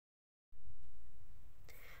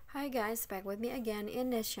Hi guys, back with me again in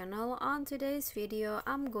this channel. On today's video,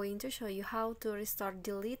 I'm going to show you how to restore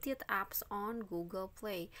deleted apps on Google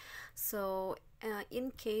Play. So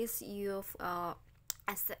in case you've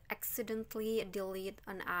accidentally delete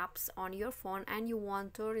an apps on your phone and you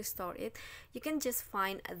want to restore it, you can just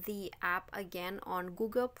find the app again on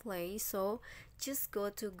Google Play. So just go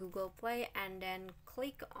to Google Play and then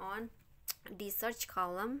click on the search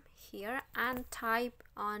column here and type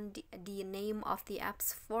on the name of the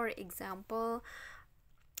apps. For example,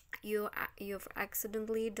 you've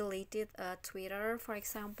accidentally deleted Twitter, for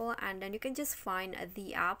example, and then you can just find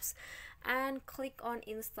the apps and click on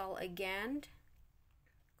install again.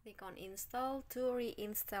 Click on install to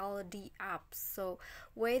reinstall the app. So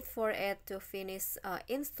wait for it to finish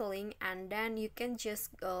installing, and then you can just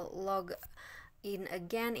log in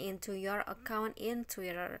again into your account in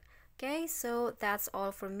Twitter. Okay, so that's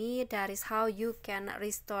all for me. That is how you can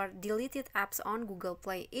restore deleted apps on Google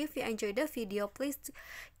Play. If you enjoyed the video, please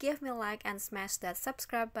give me a like and smash that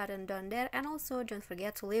subscribe button down there, and also don't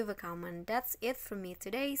forget to leave a comment. That's it from me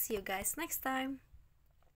today. See you guys next time.